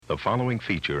The following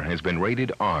feature has been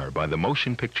rated R by the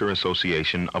Motion Picture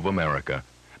Association of America.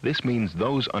 This means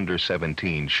those under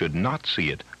 17 should not see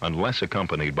it unless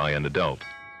accompanied by an adult.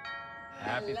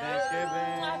 Happy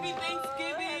Thanksgiving. Happy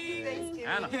Thanksgiving.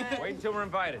 Anna, wait until we're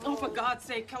invited. Oh, for God's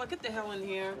sake, Keller, get the hell in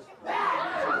here.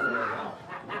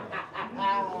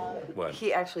 What?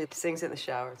 He actually sings in the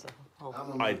shower. So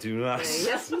I do not.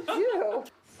 yes, you do.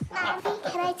 Abby,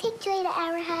 can I take Joy to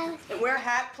our house? And wear a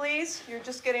hat, please. You're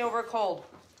just getting over a cold.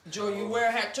 Joe, you wear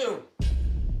a hat, too.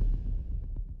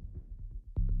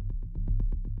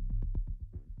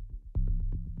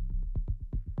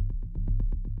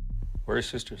 Where are your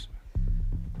sisters?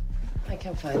 I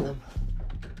can't find them.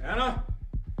 Anna?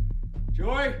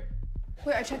 Joy?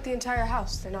 Wait, I checked the entire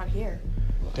house. They're not here.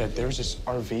 Dad, there was this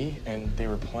RV, and they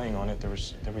were playing on it.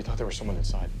 We thought there was someone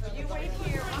inside. You wait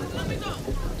here. Let me go.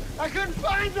 I couldn't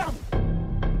find them!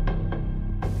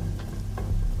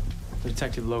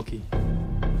 Detective Loki.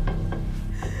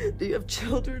 Do you have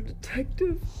children,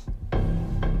 detective?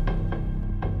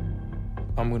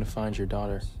 I'm gonna find your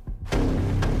daughter.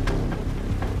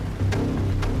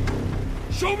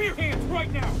 Show me your hands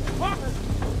right now! Huh?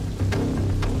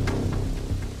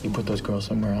 You put those girls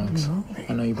somewhere, Alex. No.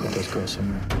 I know you put those girls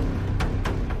somewhere.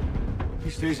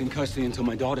 He stays in custody until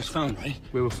my daughter's found, right?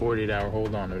 We have a 48-hour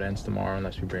hold on. It ends tomorrow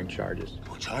unless we bring charges.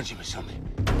 We'll charge him with something.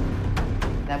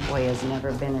 That boy has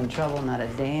never been in trouble, not a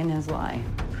day in his life.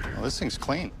 Well, this thing's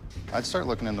clean. I'd start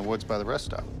looking in the woods by the rest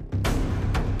stop.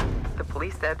 The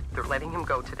police said they're letting him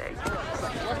go today.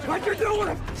 What you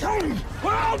doing? Tony!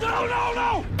 Oh,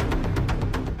 no!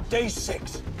 Day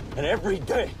 6. And every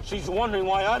day, she's wondering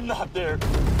why I'm not there.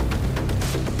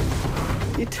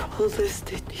 You told us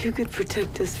that you could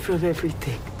protect us from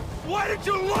everything. Why did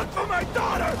you look for my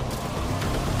daughter?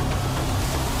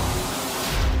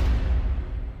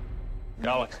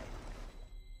 Alex.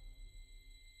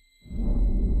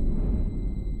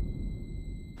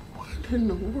 What in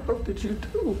the world did you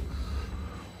do?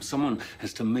 Someone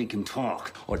has to make him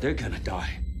talk, or they're gonna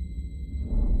die.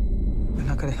 We're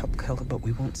not gonna help Keller, but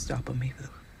we won't stop him either.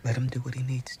 Let him do what he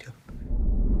needs to.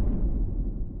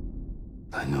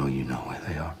 I know you know where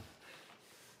they are.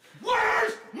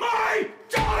 Where's my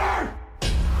daughter?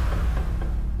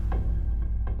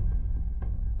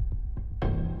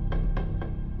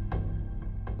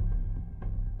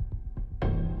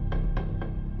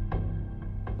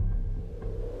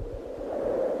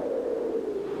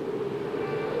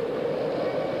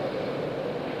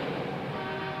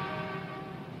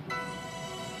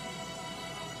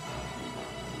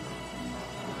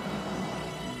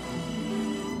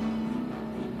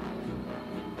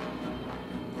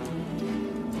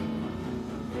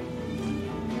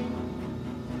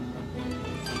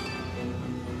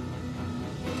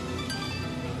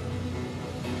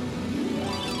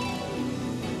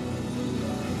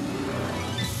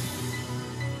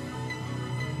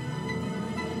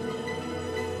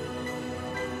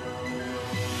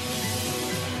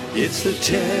 It's the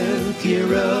 10th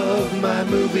year of my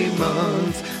movie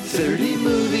month. 30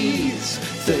 movies,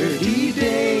 30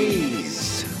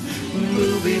 days.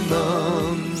 Movie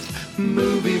month,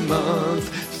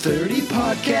 30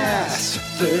 podcasts,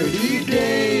 30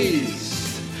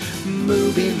 days.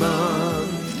 Movie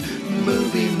month,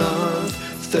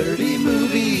 30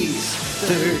 movies,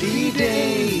 30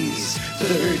 days,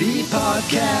 30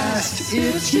 podcasts.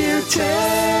 It's year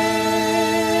 10.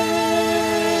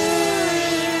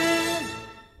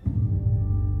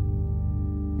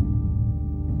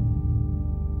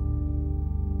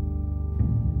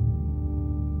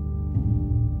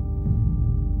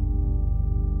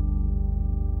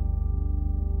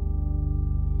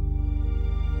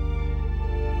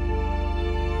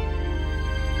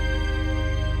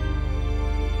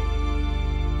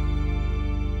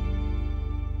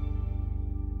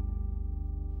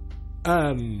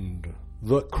 And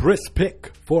the Chris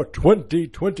pick for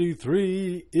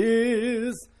 2023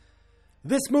 is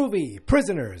this movie,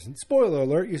 Prisoners. And spoiler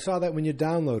alert, you saw that when you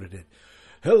downloaded it.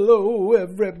 Hello,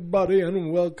 everybody,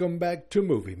 and welcome back to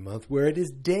Movie Month, where it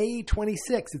is day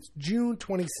 26. It's June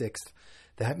 26th.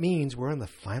 That means we're on the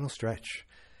final stretch.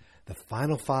 The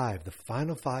final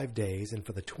five days. And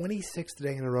for the 26th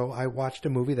day in a row, I watched a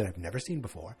movie that I've never seen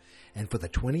before. And for the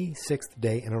 26th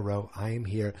day in a row, I am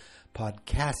here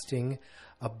podcasting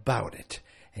about it.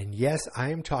 And yes, I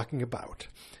am talking about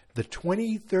the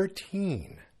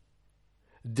 2013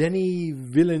 Denis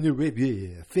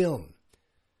Villeneuve film,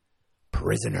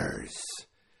 Prisoners.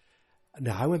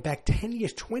 Now, I went back 10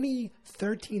 years,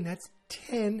 2013, that's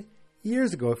 10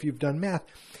 years ago if you've done math.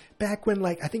 Back when,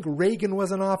 I think Reagan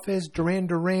was in office, Duran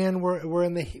Duran were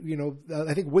in the,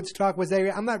 I think Woodstock was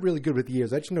there. I'm not really good with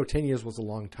years. I just know 10 years was a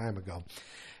long time ago.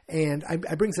 And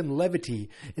I bring some levity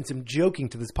and some joking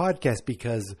to this podcast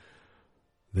because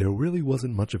there really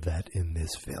wasn't much of that in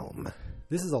this film.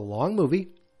 This is a long movie.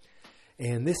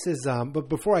 And this is, but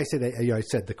before I say that, I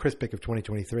said the Chris pick of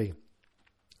 2023.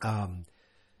 And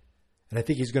I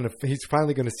think he's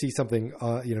finally going to see something,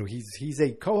 he's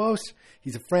a co-host,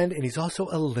 he's a friend, and he's also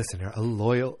a listener, a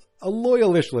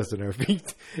loyalish listener.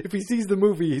 If he sees the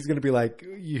movie, he's going to be like,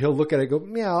 he'll look at it and go,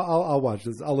 yeah, I'll watch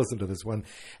this. I'll listen to this one.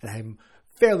 And I'm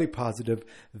fairly positive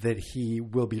that he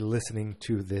will be listening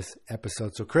to this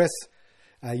episode. So Chris,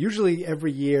 usually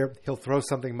every year he'll throw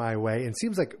something my way, and it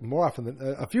seems like more often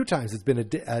than a few times it's been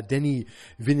a Denis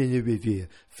Villeneuve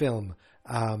film.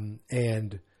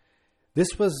 And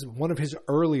this was one of his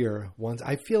earlier ones.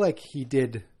 I feel like he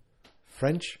did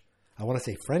French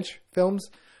films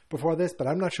before this, but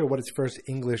I'm not sure what his first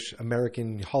English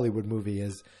American Hollywood movie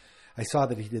is. I saw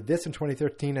that he did this in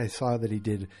 2013. I saw that he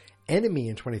did Enemy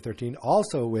in 2013,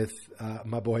 also with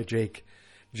my boy Jake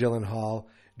Gyllenhaal.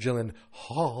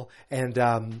 And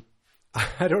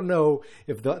I don't know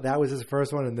if that was his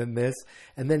first one, and then this.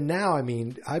 And then now, I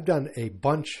mean, I've done a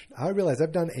bunch. I realize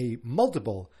I've done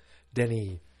multiple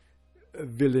Denis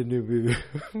Villeneuve.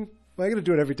 Am I going to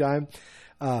do it every time?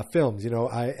 Films,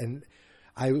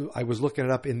 I was looking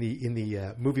it up in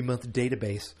the Movie Month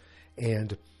database,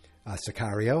 and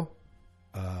Sicario,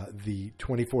 the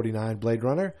 2049 Blade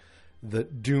Runner, the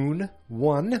Dune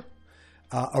 1,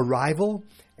 Arrival,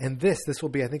 and this will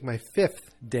be, I think, my 5th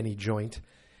Denis joint.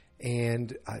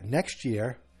 And next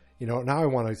year, now I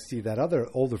want to see that other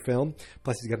older film.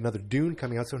 Plus, he's got another Dune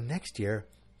coming out. So next year,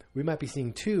 we might be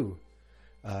seeing two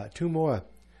more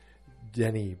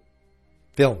Denis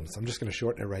films. I'm just going to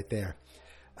shorten it right there.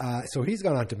 So he's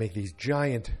gone on to make these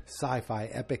giant sci-fi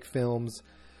epic films.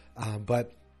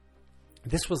 But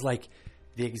this was like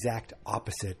the exact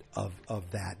opposite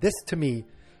of that. This, to me,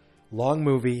 long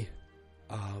movie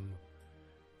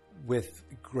with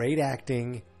great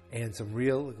acting and some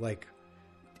real, like,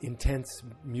 intense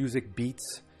music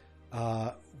beats.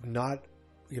 Not,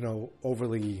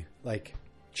 overly, like,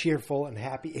 cheerful and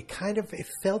happy. It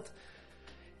felt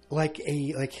like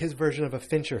his version of a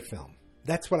Fincher film.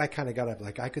 That's what I kind of got up.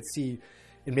 Like, I could see,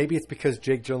 and maybe it's because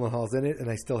Jake Gyllenhaal's in it and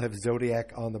I still have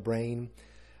Zodiac on the brain.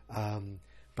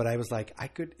 But I was like,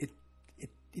 it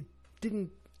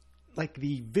didn't, like,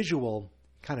 the visual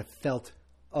kind of felt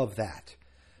of that.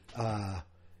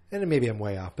 And maybe I'm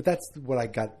way off, but that's what I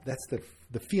got. That's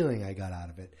the feeling I got out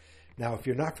of it. Now, if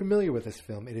you're not familiar with this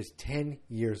film, it is 10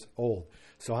 years old.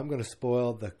 So I'm going to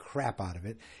spoil the crap out of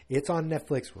it. It's on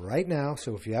Netflix right now.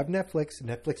 So if you have Netflix,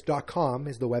 netflix.com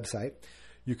is the website.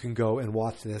 You can go and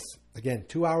watch this. Again,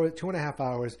 2.5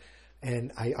 hours.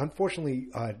 And I unfortunately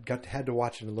had to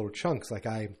watch it in little chunks. Like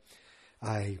I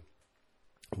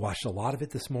watched a lot of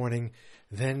it this morning.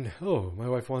 Then, my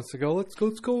wife wants to go. Let's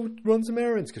go run some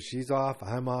errands because she's off.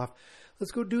 I'm off.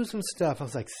 Let's go do some stuff. I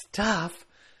was like, stuff?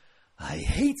 I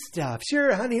hate stuff.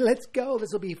 Sure, honey, let's go. This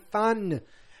will be fun.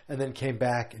 And then came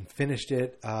back and finished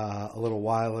it a little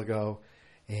while ago.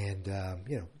 And,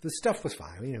 the stuff was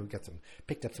fine. We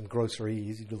picked up some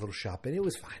groceries, did a little shopping. It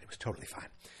was fine. It was totally fine.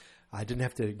 I didn't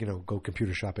have to, go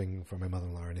computer shopping for my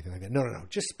mother-in-law or anything like that. No.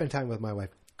 Just spend time with my wife.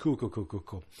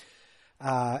 Cool.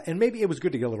 And maybe it was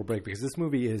good to get a little break because this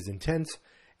movie is intense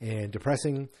and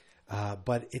depressing,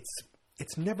 but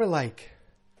it's never like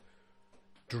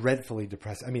dreadfully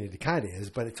depressing. I mean, it kind of is,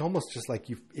 but it's almost just like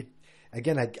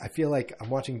I feel like I'm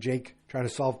watching Jake trying to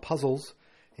solve puzzles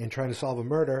and trying to solve a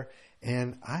murder,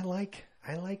 and I like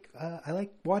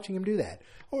watching him do that.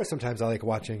 Or sometimes I like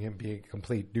watching him be a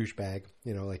complete douchebag,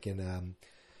 like in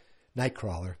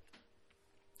Nightcrawler.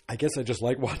 I guess I just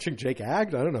like watching Jake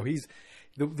act. I don't know. He's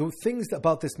the things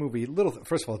about this movie.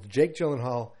 First of all, Jake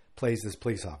Gyllenhaal plays this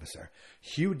police officer.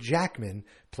 Hugh Jackman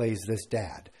plays this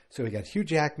dad. So we got Hugh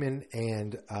Jackman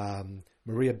and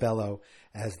Maria Bello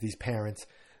as these parents.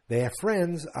 Their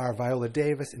friends are Viola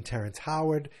Davis and Terrence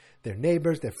Howard. They're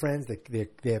neighbors. They're friends.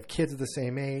 They have kids of the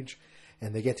same age,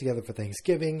 and they get together for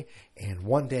Thanksgiving. And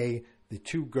one day, these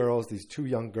two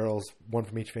young girls, one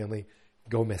from each family,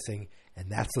 go missing,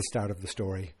 and that's the start of the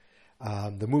story.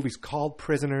 The movie's called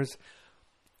Prisoners,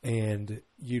 and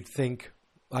you'd think,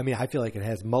 I feel like it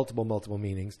has multiple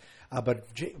meanings. But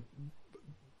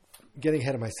getting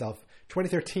ahead of myself,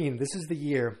 2013, this is the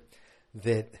year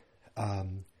that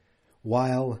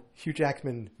while Hugh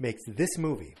Jackman makes this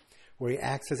movie, where he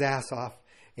acts his ass off,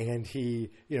 and he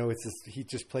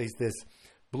just plays this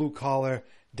blue-collar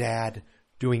dad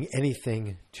doing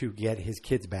anything to get his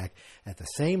kids back. At the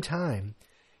same time,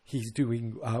 he's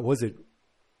doing,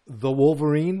 The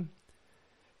Wolverine,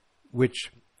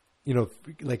 which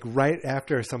like right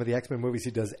after some of the X-Men movies,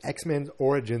 he does X-Men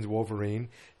Origins Wolverine.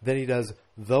 Then he does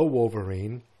The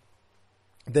Wolverine.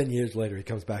 Then years later, he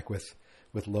comes back with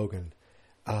Logan.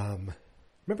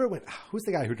 Remember who's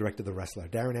the guy who directed The Wrestler?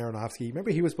 Darren Aronofsky. Remember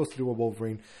he was supposed to do a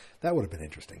Wolverine? That would have been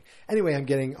interesting. Anyway,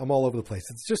 I'm all over the place.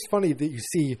 It's just funny that you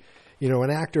see, an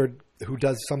actor who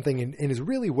does something and is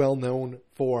really well known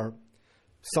for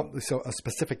a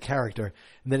specific character,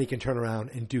 and then he can turn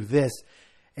around and do this.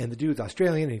 And the dude's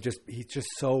Australian, and he's just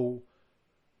so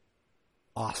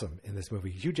awesome in this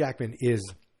movie. Hugh Jackman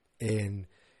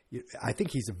I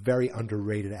think he's a very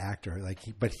underrated actor.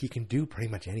 But he can do pretty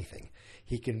much anything.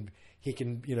 He can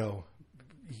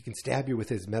stab you with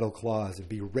his metal claws and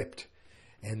be ripped,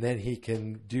 and then he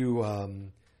can do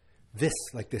this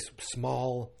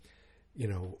small,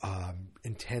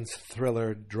 intense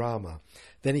thriller drama.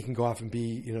 Then he can go off and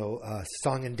be, a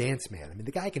song and dance man. I mean,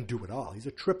 the guy can do it all. He's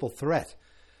a triple threat.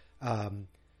 I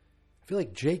feel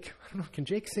like Jake. I don't know. Can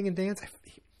Jake sing and dance?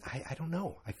 I don't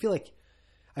know. I feel like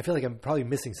I'm probably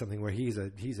missing something where he's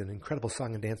an incredible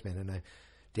song and dance man,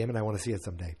 and I want to see it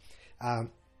someday.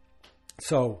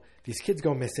 So these kids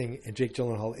go missing, and Jake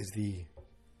Gyllenhaal is the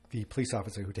police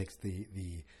officer who takes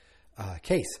the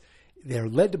case. They're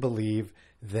led to believe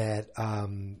that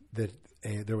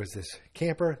there was this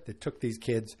camper that took these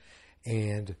kids,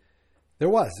 and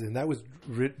that was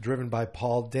driven by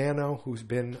Paul Dano, who's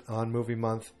been on Movie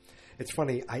Month. It's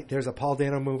funny. There's a Paul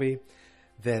Dano movie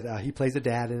that he plays a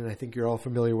dad in, and I think you're all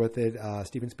familiar with it.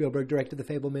 Steven Spielberg directed The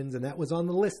Fabelmans, and that was on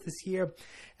the list this year.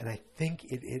 And I think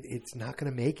it's not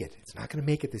going to make it. It's not going to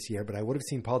make it this year, but I would have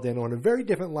seen Paul Dano in a very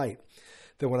different light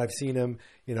than when I've seen him,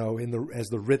 as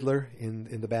the Riddler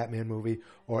in the Batman movie,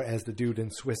 or as the dude in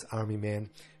Swiss Army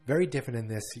Man. Very different in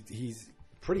this. He's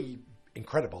pretty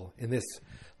incredible in this,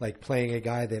 like playing a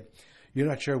guy that you're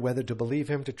not sure whether to believe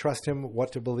him, to trust him,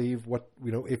 what to believe,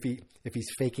 if he's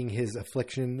faking his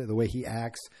affliction, the way he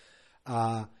acts.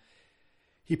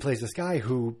 He plays this guy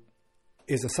who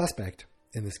is a suspect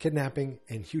in this kidnapping,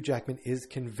 and Hugh Jackman is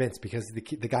convinced because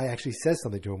the guy actually says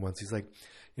something to him once. He's like,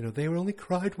 they only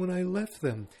cried when I left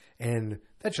them, and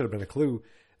that should have been a clue.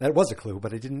 That was a clue,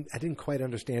 but I didn't quite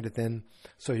understand it then.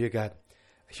 So you got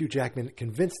Hugh Jackman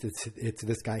convinced it's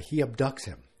this guy. He abducts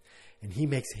him, and he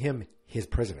makes him his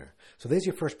prisoner. So there's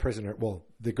your first prisoner. Well,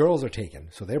 the girls are taken,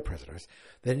 so they're prisoners.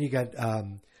 Then you got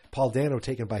Paul Dano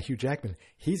taken by Hugh Jackman.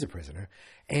 He's a prisoner.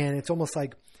 And it's almost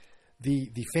like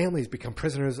the families become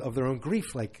prisoners of their own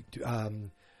grief. Like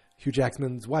Hugh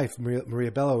Jackman's wife,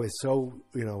 Maria Bello, is so,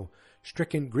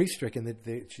 grief-stricken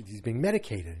that she's being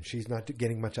medicated, and she's not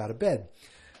getting much out of bed.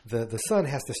 The son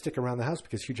has to stick around the house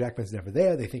because Hugh Jackman's never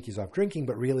there. They think he's off drinking,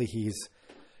 but really he's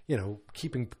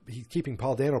keeping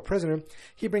Paul Dano prisoner.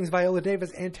 He brings Viola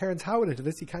Davis and Terrence Howard into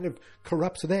this. He kind of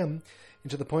corrupts them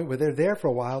into the point where they're there for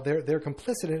a while. They're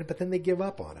complicit in it, but then they give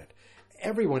up on it.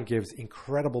 Everyone gives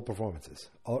incredible performances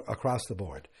across the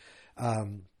board.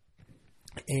 And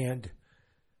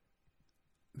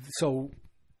so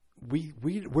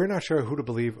we're not sure who to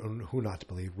believe and who not to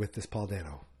believe with this Paul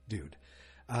Dano dude.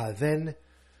 Then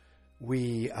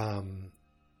we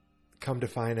come to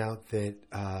find out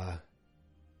that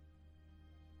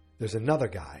there's another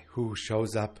guy who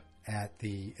shows up at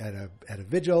a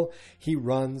vigil. He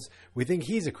runs. We think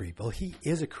he's a creep. Well, he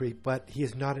is a creep, but he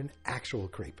is not an actual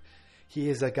creep. He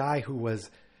is a guy who was.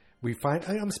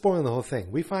 I'm spoiling the whole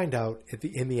thing. We find out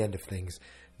in the end of things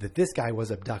that this guy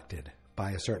was abducted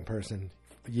by a certain person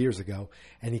years ago,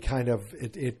 and he kind of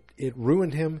it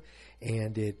ruined him,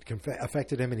 and it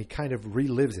affected him, and he kind of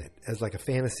relives it as like a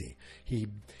fantasy. He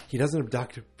doesn't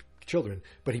abduct children,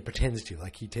 but he pretends to.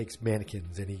 Like, he takes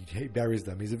mannequins and he buries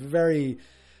them. He's a very,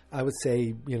 I would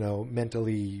say,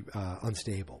 mentally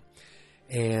unstable.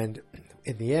 And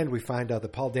in the end, we find out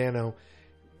that Paul Dano.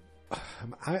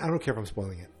 I don't care if I'm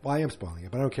spoiling it. Well, I am spoiling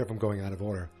it, but I don't care if I'm going out of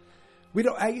order. We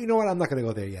don't. You know what? I'm not going to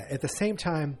go there yet. At the same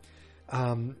time,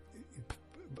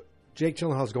 Jake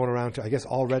Gyllenhaal is going around to, I guess,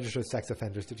 all registered sex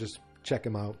offenders to just check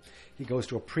him out. He goes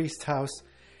to a priest's house,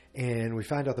 and we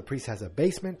find out the priest has a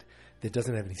basement that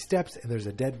doesn't have any steps, and there's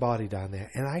a dead body down there.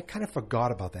 And I kind of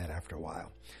forgot about that after a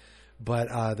while.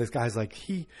 But this guy's like,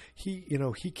 he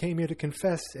came here to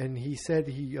confess, and he said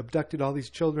he abducted all these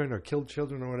children or killed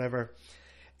children or whatever.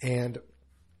 And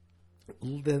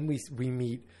then we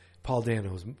meet Paul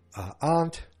Dano's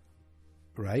aunt,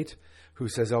 right, who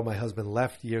says, "Oh, my husband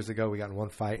left years ago. We got in one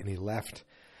fight, and he left."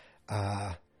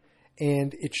 And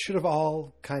it should have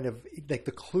all kind of, like,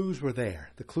 the clues were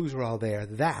there. The clues were all there.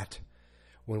 That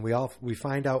when we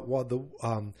find out what the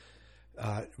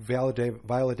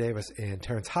Viola Davis and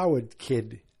Terrence Howard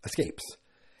kid escapes,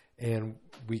 and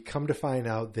we come to find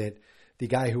out that the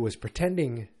guy who was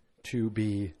pretending to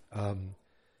be,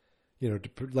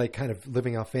 like kind of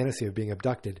living out fantasy of being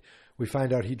abducted. We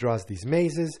find out he draws these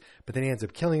mazes, but then he ends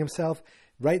up killing himself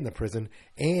right in the prison.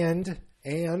 And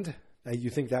you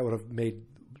think that would have made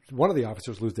one of the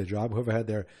officers lose their job, whoever had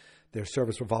their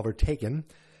service revolver taken,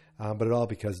 but it all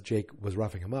because Jake was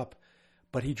roughing him up.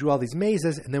 But he drew all these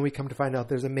mazes, and then we come to find out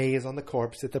there's a maze on the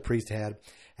corpse that the priest had,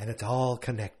 and it's all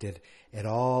connected. It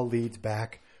all leads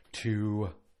back to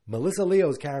Melissa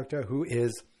Leo's character, who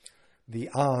is the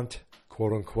aunt,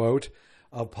 quote unquote,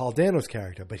 of Paul Dano's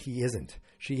character, but he isn't.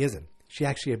 She isn't. She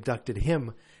actually abducted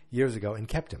him years ago and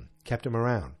kept him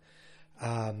around.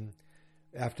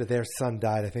 After their son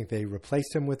died, I think they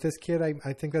replaced him with this kid.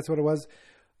 I think that's what it was.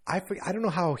 I don't know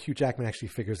how Hugh Jackman actually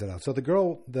figures it out. So the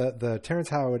girl, the Terrence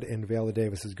Howard and Viola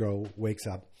Davis's girl, wakes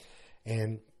up,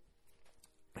 and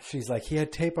she's like, he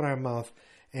had tape on her mouth,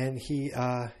 and he,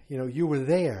 you were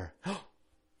there.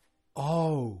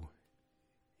 Oh,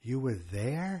 you were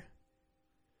there?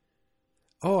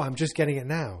 Oh, I'm just getting it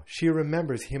now. She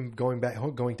remembers him going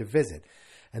to visit.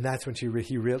 And that's when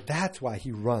that's why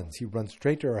he runs. He runs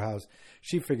straight to her house.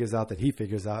 She figures out that he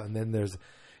figures out. And then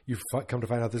you come to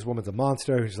find out this woman's a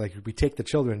monster. She's like, we take the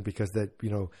children because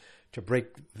to break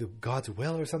God's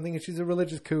will or something. And she's a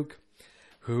religious kook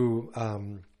who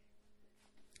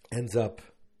ends up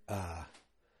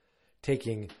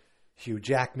taking Hugh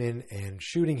Jackman and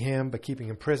shooting him, but keeping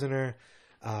him prisoner.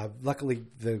 Luckily,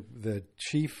 the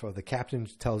chief or the captain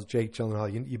tells Jake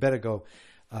Gyllenhaal, you better go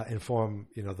inform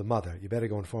the mother. You better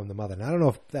go inform the mother. And I don't know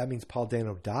if that means Paul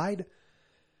Dano died.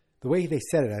 The way they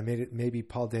said it, I made it maybe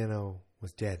Paul Dano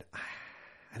was dead.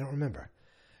 I don't remember.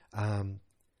 I'm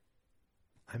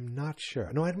not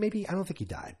sure. No, I don't think he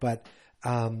died. But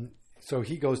so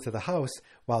he goes to the house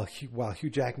while Hugh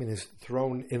Jackman is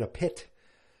thrown in a pit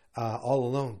all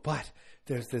alone. But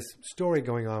there's this story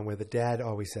going on where the dad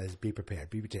always says, be prepared,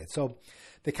 be prepared. So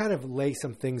they kind of lay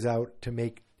some things out to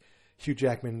make Hugh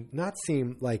Jackman not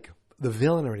seem like the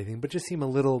villain or anything, but just seem a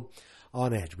little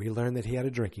on edge. We learn that he had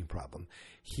a drinking problem.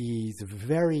 He's a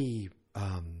very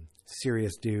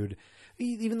serious dude.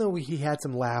 Even though he had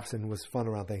some laughs and was fun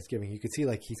around Thanksgiving, you could see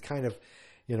like he's kind of,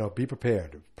 be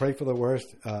prepared, pray for the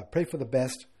worst, pray for the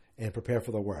best, and prepare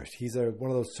for the worst. He's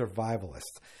one of those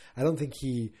survivalists. I don't think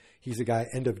he's a guy,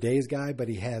 end of days guy, but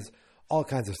he has all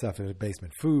kinds of stuff in his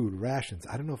basement. Food, rations.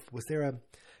 I don't know was there a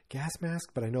gas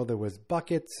mask, but I know there was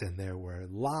buckets and there were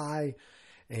lye,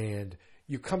 and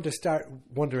you come to start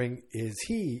wondering, is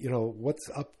he, what's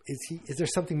up? Is there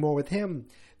something more with him?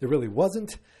 There really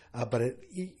wasn't, but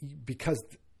because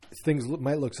things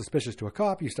might look suspicious to a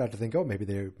cop, you start to think, oh, maybe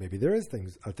there is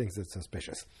things that's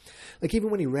suspicious. Like even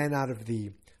when he ran out of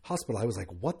the hospital, I was like,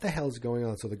 what the hell is going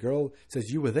on? So the girl says,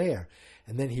 you were there.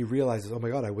 And then he realizes, oh my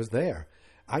God, I was there.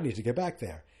 I need to get back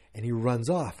there. And he runs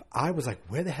off. I was like,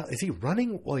 where the hell is he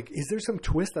running? Like, is there some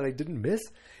twist that I didn't miss?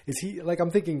 Is he like,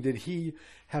 I'm thinking, did he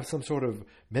have some sort of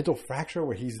mental fracture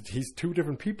where he's two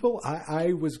different people?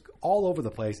 I was all over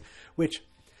the place, which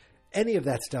any of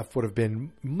that stuff would have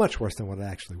been much worse than what it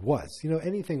actually was.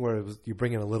 Anything where it was, you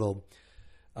bring in a little,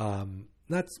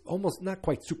 not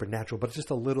quite supernatural, but just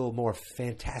a little more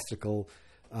fantastical,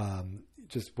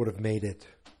 just would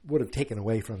have taken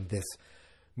away from this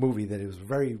movie that it was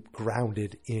very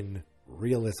grounded in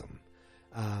realism.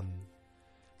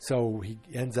 So he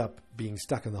ends up being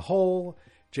stuck in the hole.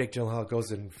 Jake Gyllenhaal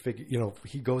goes and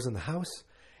he goes in the house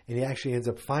and he actually ends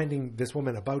up finding this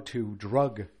woman about to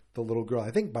drug the little girl,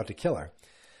 I think about to kill her.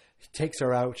 He takes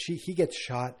her out. He gets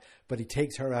shot, but he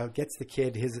takes her out, gets the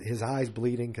kid, his eye's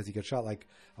bleeding because he got shot like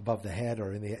above the head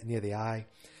or near the eye,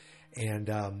 and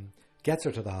gets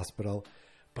her to the hospital.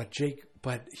 But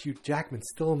Hugh Jackman's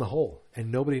still in the hole,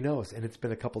 and nobody knows. And it's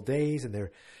been a couple days, and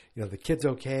they're, the kid's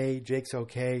okay, Jake's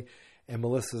okay, and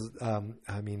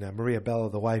Maria Bello,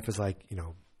 the wife, is like,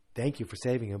 thank you for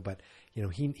saving him, but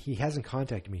he hasn't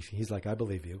contacted me. He's like, I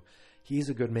believe you. He's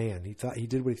a good man. He thought he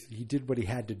did what he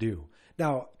had to do.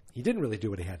 Now he didn't really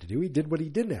do what he had to do. He did what he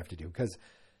didn't have to do because,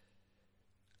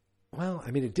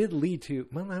 it did lead to.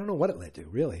 Well, I don't know what it led to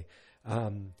really.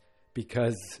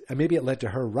 Because maybe it led to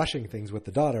her rushing things with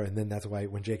the daughter, and then that's why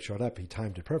when Jake showed up, he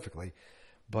timed it perfectly.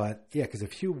 But yeah, because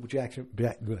if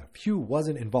Hugh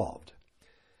wasn't involved,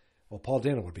 well, Paul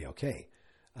Dano would be okay.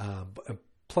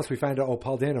 Plus, we find out,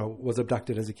 Paul Dano was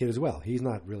abducted as a kid as well. He's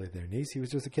not really their niece; he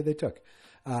was just a kid they took.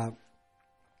 What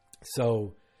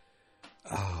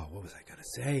was I going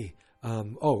to say?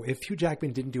 If Hugh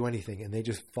Jackman didn't do anything and they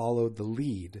just followed the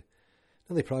lead,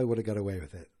 then they probably would have got away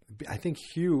with it. I think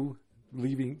Hugh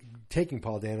taking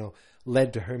Paul Dano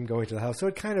led to him going to the house. So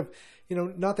it kind of,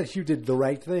 not that Hugh did the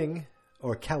right thing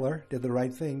or Keller did the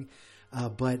right thing,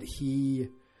 but he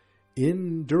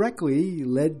indirectly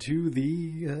led to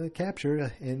the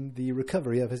capture and the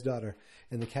recovery of his daughter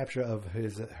and the capture of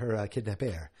her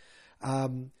kidnapper.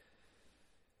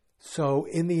 So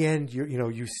in the end,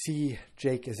 you see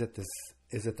Jake is at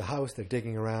the house. They're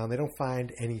digging around. They don't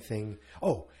find anything.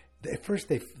 Oh, at first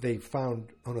they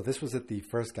found. Oh no, this was at the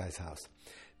first guy's house.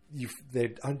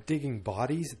 They're digging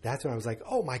bodies. That's when I was like,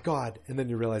 oh my God. And then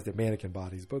you realize they're mannequin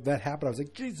bodies. But that happened. I was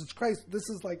like, Jesus Christ, this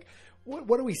is like,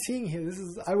 what are we seeing here?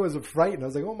 I was frightened. I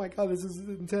was like, oh my God, this is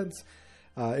intense.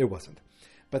 It wasn't.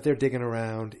 But they're digging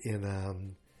around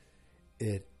in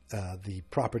the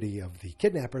property of the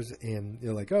kidnappers. And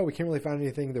they're like, oh, we can't really find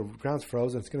anything. The ground's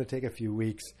frozen. It's going to take a few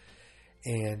weeks.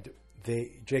 And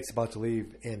Jake's about to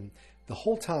leave. And the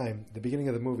whole time, the beginning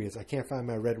of the movie is, I can't find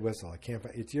my red whistle.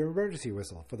 It's your emergency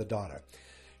whistle for the daughter.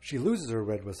 She loses her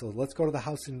red whistle. Let's go to the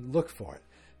house and look for it.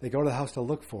 They go to the house to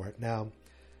look for it. Now,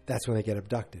 that's when they get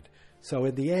abducted. So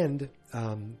in the end,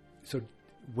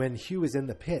 when Hugh is in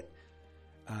the pit,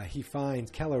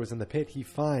 Keller was in the pit. He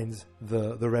finds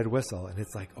the red whistle, and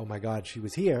it's like, oh my God, she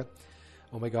was here.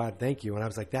 Oh my God, thank you. And I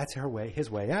was like, that's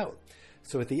his way out.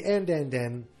 So at the end,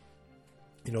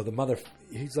 the mother,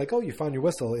 he's like, oh, you found your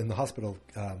whistle in the hospital.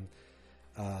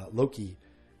 Loki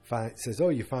says, oh,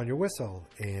 you found your whistle.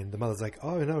 And the mother's like,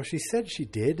 oh, no, she said she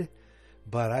did,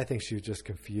 but I think she was just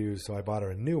confused, so I bought her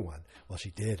a new one. Well,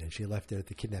 she did, and she left it at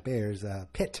the kidnapper's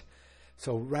pit.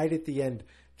 So right at the end,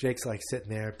 Jake's like sitting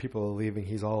there, people are leaving,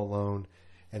 he's all alone,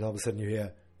 and all of a sudden you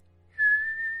hear,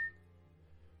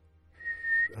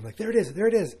 I'm like, there it is.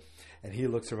 And he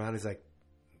looks around, he's like,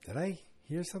 did I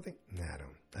hear something? No,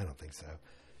 I don't think so.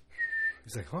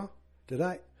 He's like, huh? Did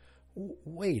I?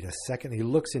 Wait a second. He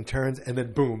looks and turns, and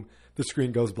then boom, the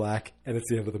screen goes black, and it's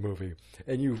the end of the movie.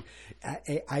 And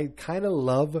I kind of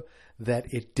love that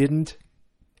it didn't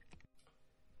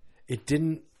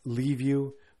leave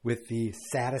you with the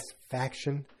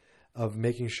satisfaction of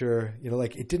making sure,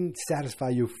 it didn't satisfy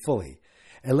you fully.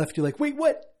 It left you like, wait,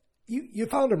 what? You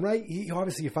found him, right?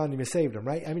 Obviously you found him, you saved him,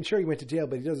 right? I mean, sure, he went to jail,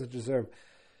 but he doesn't deserve...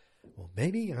 Well,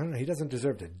 maybe, I don't know, he doesn't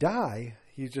deserve to die.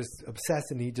 He's just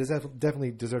obsessed, and he definitely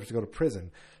deserves to go to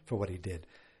prison for what he did.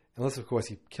 Unless, of course,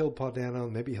 he killed Paul Dano.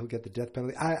 Maybe he'll get the death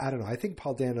penalty. I don't know. I think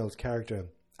Paul Dano's character,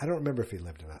 I don't remember if he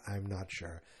lived or not. I'm not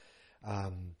sure.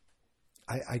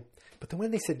 But then when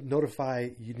they said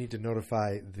you need to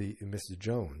notify the Mrs.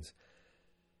 Jones,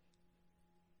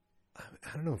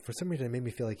 I don't know. For some reason, it made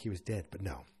me feel like he was dead. But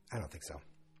no, I don't think so.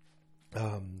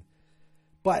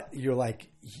 But you're like,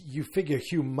 you figure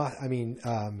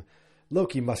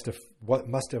Loki must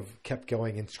have kept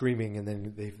going and screaming, and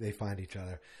then they find each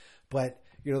other. But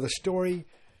the story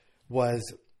was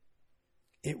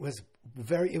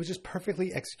just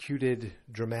perfectly executed,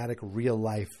 dramatic, real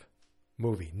life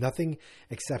movie. Nothing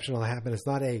exceptional happened. It's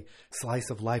not a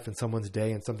slice of life in someone's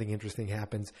day and something interesting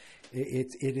happens. It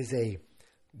is a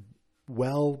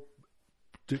well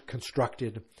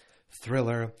constructed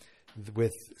thriller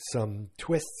with some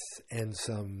twists and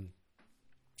some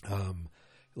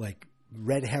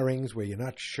red herrings where you're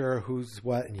not sure who's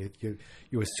what, and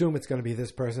you assume it's going to be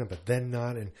this person, but then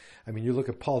not. And I mean, you look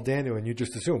at Paul Dano and you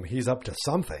just assume he's up to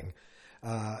something,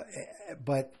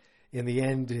 but in the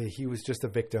end, he was just a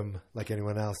victim like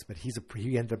anyone else. But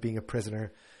he ended up being a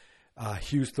prisoner.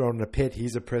 Hugh's thrown in a pit.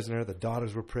 He's a prisoner. The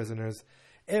daughters were prisoners.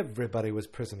 Everybody was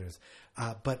prisoners.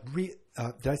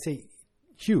 Did I say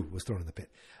Hugh was thrown in the pit?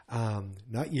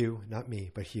 Not you, not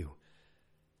me, but Hugh.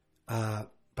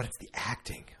 But it's the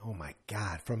acting. Oh my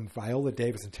God. From Viola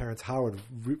Davis and Terrence Howard.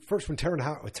 First from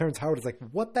Terrence Howard is like,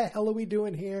 what the hell are we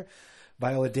doing here?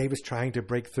 Viola Davis trying to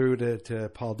break through to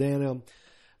Paul Dano.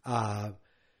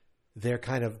 They're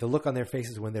the look on their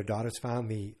faces when their daughters found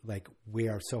me, like, we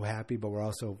are so happy, but we're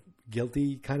also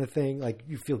guilty kind of thing. Like,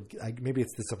 you feel like maybe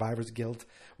it's the survivor's guilt.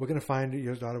 We're going to find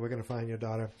your daughter. We're going to find your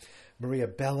daughter. Maria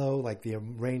Bello, like the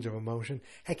range of emotion.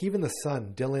 Heck, even the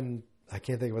son, Dylan, I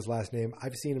can't think of his last name.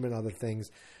 I've seen him in other things.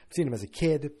 I've seen him as a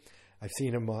kid. I've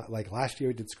seen him like last year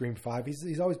he did Scream 5.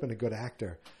 He's always been a good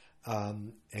actor.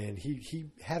 And he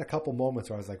had a couple moments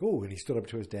where I was like, ooh, and he stood up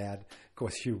to his dad. Of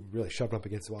course, Hugh really shoved him up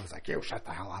against the wall. I was like, you shut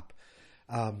the hell up.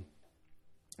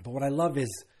 But what I love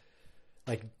is,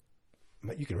 like,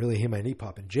 you can really hear my knee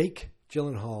popping. Jake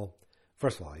Gyllenhaal,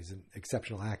 first of all, he's an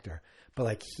exceptional actor. But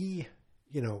like you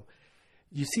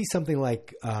see something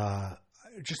like, I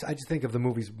just think of the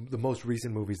movies, the most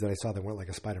recent movies that I saw that weren't like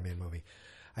a Spider-Man movie.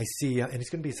 I see, and it's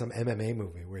going to be some MMA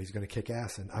movie where he's going to kick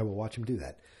ass, and I will watch him do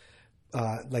that.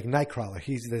 Like Nightcrawler,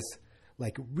 he's this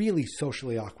like really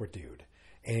socially awkward dude.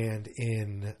 And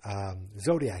in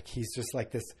Zodiac, he's just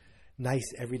like this nice,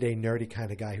 everyday, nerdy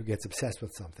kind of guy who gets obsessed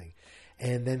with something.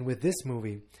 And then with this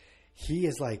movie, he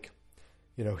is like,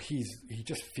 you know, he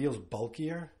just feels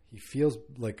bulkier. He feels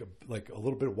like a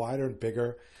little bit wider and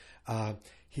bigger.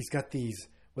 He's got these,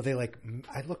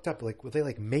 I looked up, were they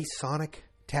like Masonic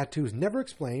tattoos? Never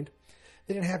explained.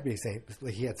 They didn't have to be saying.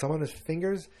 Like he had some on his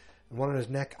fingers and one on his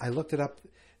neck. I looked it up.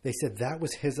 They said that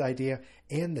was his idea.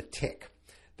 And the tick.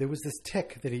 There was this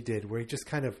tick that he did where he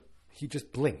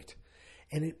just blinked.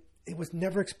 And it was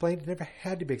never explained. It never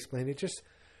had to be explained. It just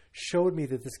showed me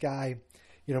that this guy,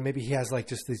 you know, maybe he has like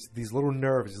just these little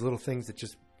nerves, these little things that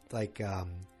just like,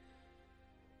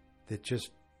 that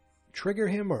just trigger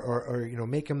him or you know,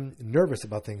 make him nervous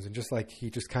about things. And just like,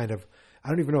 he just kind of, I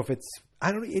don't even know if it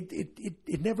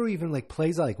never even like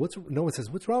plays out like, no one says,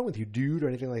 what's wrong with you, dude? Or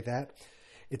anything like that.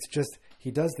 It's just,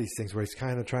 he does these things where he's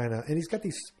kind of trying to, and he's got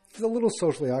he's a little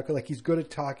socially awkward. Like he's good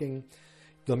at talking.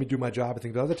 Let me do my job. I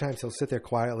think but other times he'll sit there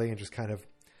quietly and just kind of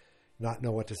not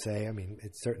know what to say. I mean,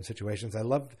 it's certain situations. I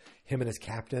love him and his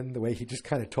captain, the way he just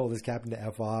kind of told his captain to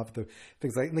F off, the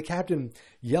things like, and the captain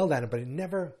yelled at him, but it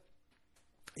never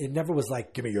was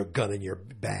like, give me your gun and your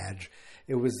badge.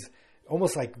 It was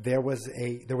almost like there was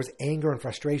anger and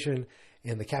frustration,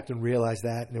 and the captain realized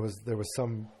that, and there was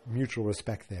some mutual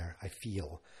respect there, I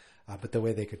feel, but the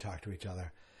way they could talk to each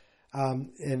other,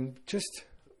 and just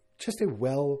a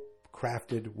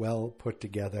well-crafted, well put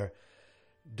together,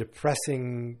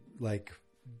 depressing, like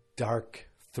dark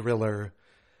thriller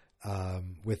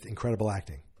with incredible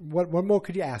acting. What more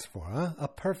could you ask for? Huh? A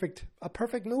perfect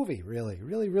movie, really,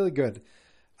 really, really good.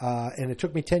 And it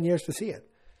took me 10 years to see it.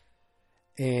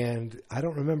 And I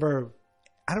don't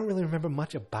really remember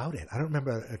much about it. I don't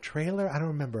remember a trailer. I don't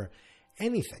remember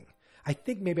anything. I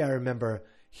think maybe I remember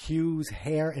Hugh's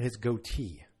hair and his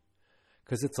goatee.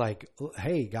 Because it's like,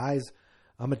 hey, guys,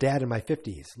 I'm a dad in my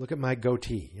 50s. Look at my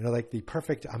goatee. You know, like the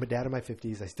perfect, I'm a dad in my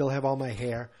 50s. I still have all my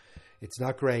hair. It's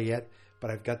not gray yet, but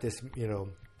I've got this, you know,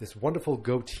 this wonderful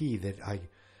goatee that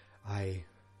I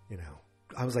you know,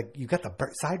 I was like, you got the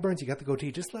sideburns, you got the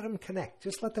goatee. Just let them connect.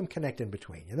 Just let them connect in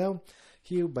between, you know?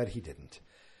 Hugh, but he didn't.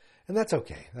 And that's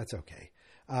okay. That's okay.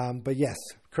 But yes,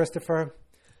 Christopher,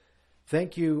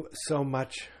 thank you so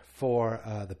much for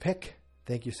the pick.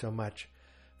 Thank you so much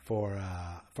for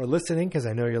listening, because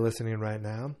I know you're listening right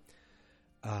now.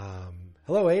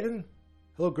 Hello, Aiden.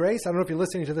 Hello, Grace. I don't know if you're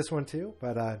listening to this one too,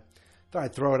 but thought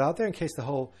I'd throw it out there in case the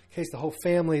whole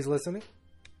family's listening.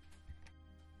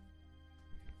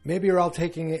 Maybe you're all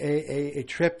taking a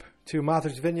trip to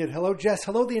Martha's Vineyard. Hello, Jess.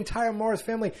 Hello, the entire Morris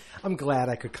family. I'm glad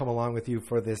I could come along with you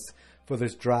for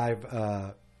this drive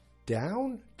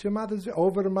down to Martha's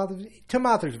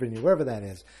Vineyard, wherever that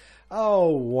is. Oh,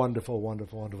 wonderful,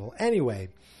 wonderful, wonderful. Anyway,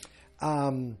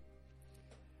 that's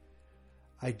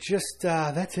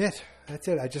it. That's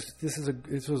it.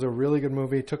 This was a really good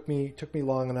movie. It took me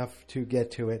long enough to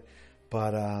get to it,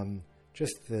 but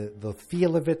just the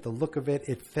feel of it, the look of it,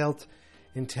 it felt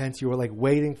intense. You were like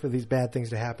waiting for these bad things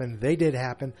to happen. They did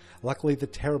happen. Luckily, the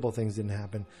terrible things didn't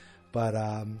happen. But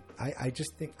I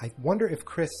just think, I wonder if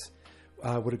Chris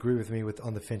would agree with me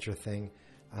on the Fincher thing.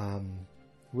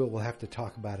 We'll have to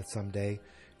talk about it someday.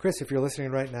 Chris, if you're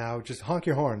listening right now, just honk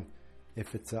your horn.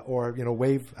 If it's or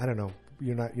wave. I don't know.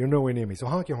 You're nowhere near me, so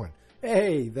honk your horn.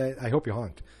 Hey, I hope you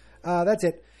honked. That's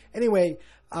it. Anyway,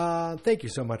 thank you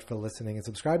so much for listening and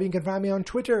subscribing. You can find me on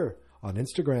Twitter, on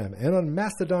Instagram, and on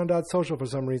Mastodon.social for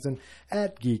some reason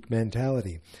at Geek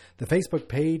Mentality. The Facebook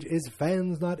page is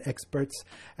Fans Not Experts,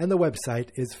 and the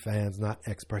website is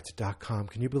fansnotexperts.com.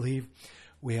 Can you believe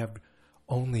we have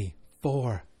only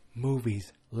 4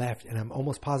 movies left, and I'm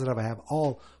almost positive I have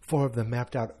all 4 of them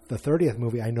mapped out. The 30th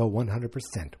movie, I know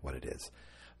 100% what it is.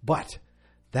 But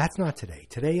that's not today.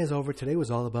 Today is over. Today was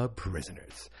all about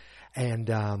Prisoners. And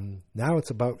now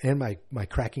it's about, and my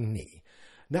cracking knee.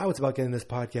 Now it's about getting this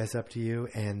podcast up to you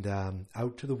and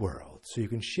out to the world so you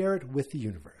can share it with the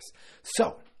universe.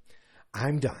 So,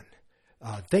 I'm done.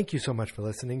 Thank you so much for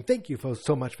listening. Thank you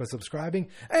so much for subscribing.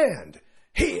 And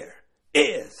here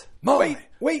is my...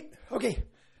 Wait. Okay.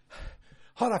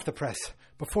 Hot off the press.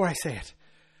 Before I say it,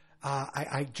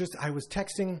 I was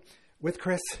texting with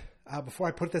Chris before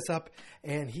I put this up,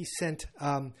 and he sent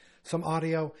some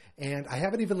audio, and I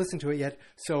haven't even listened to it yet.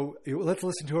 So let's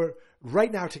listen to it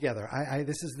right now together.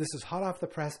 This is hot off the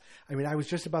press. I mean, I was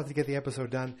just about to get the episode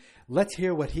done. Let's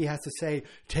hear what he has to say.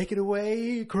 Take it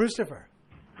away, Christopher.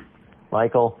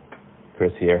 Michael,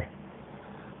 Chris here.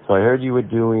 So I heard you were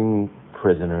doing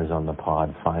Prisoners on the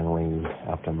pod finally,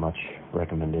 after much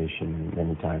recommendation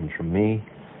many times from me.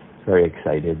 Very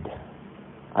excited.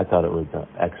 I thought it was an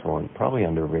excellent, probably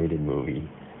underrated movie.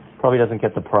 Probably doesn't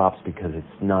get the props because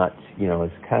it's not,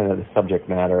 it's kind of the subject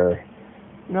matter,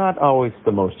 not always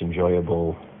the most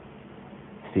enjoyable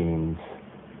scenes.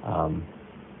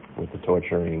 with the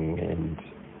torturing, and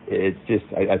it's just,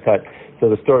 I thought, so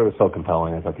the story was so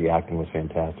compelling. I thought the acting was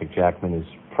fantastic. Jackman is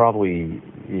probably,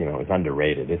 is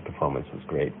underrated. His performance was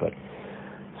great, but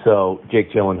so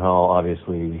Jake Gyllenhaal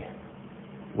obviously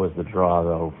was the draw,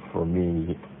 though, for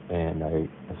me, and I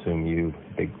assume you,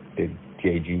 big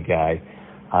JG guy.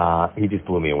 He just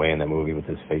blew me away in that movie with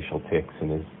his facial tics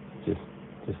and his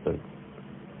just a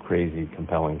crazy,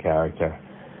 compelling character.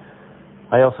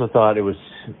 I also thought it was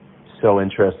so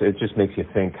interesting. It just makes you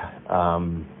think,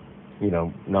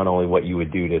 not only what you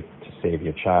would do to save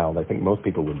your child. I think most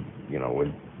people would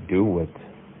do what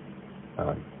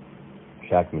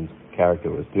Jackman's character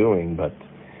was doing, but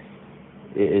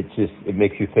it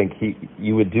makes you think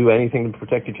you would do anything to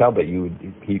protect your child, but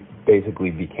he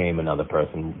basically became another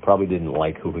person. Probably didn't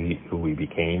like who he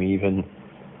became even.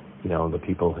 The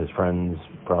people, his friends,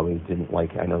 probably didn't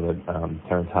like. I know that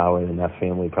Terrence Howard and that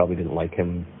family probably didn't like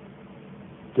him,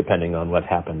 depending on what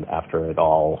happened after it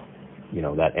all.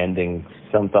 That ending,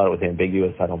 some thought it was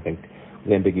ambiguous. I don't think it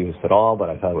was ambiguous at all, but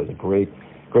I thought it was a great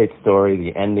story.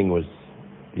 The ending was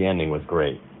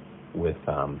great with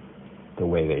the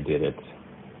way they did it.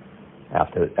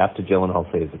 After Gyllenhaal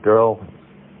saves the girl,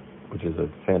 which is a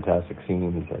fantastic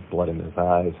scene. He has blood in his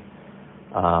eyes.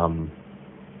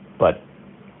 But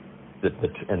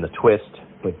the twist,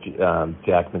 but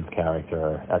Jackman's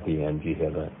character at the end, you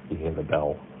hear the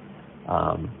bell,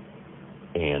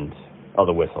 and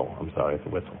the whistle. I'm sorry, it's a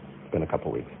whistle. It's been a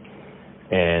couple weeks,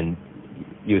 and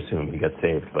you assume he got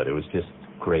saved, but it was just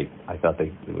great. I thought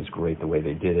it was great the way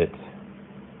they did it.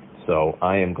 So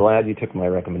I am glad you took my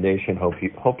recommendation.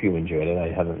 Hope you enjoyed it.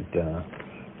 I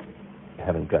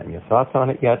haven't gotten your thoughts on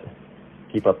it yet.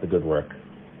 Keep up the good work.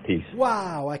 Peace.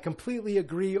 Wow, I completely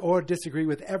agree or disagree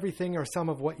with everything or some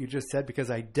of what you just said,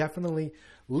 because I definitely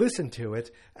listened to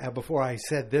it before I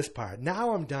said this part.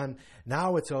 Now I'm done.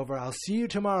 Now it's over. I'll see you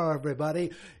tomorrow, everybody.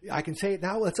 I can say it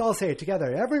now. Let's all say it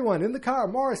together. Everyone in the car,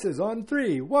 Morris's on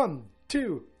 3. 1,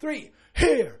 2, 3.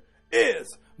 Here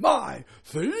is my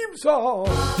theme song.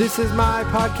 This is my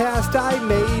podcast. I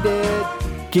made it.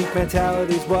 Geek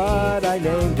Mentality's what I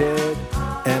named it.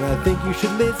 And I think you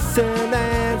should listen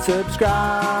and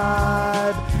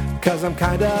subscribe, 'cause I'm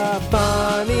kinda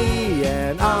funny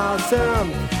and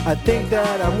awesome. I think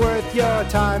that I'm worth your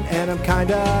time, and I'm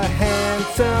kinda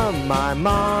handsome. My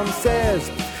mom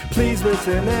says, please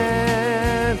listen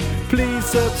and please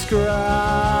subscribe.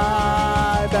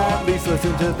 At least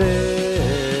listen to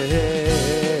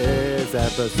this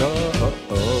episode.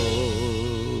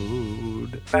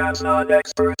 Fans not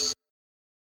experts.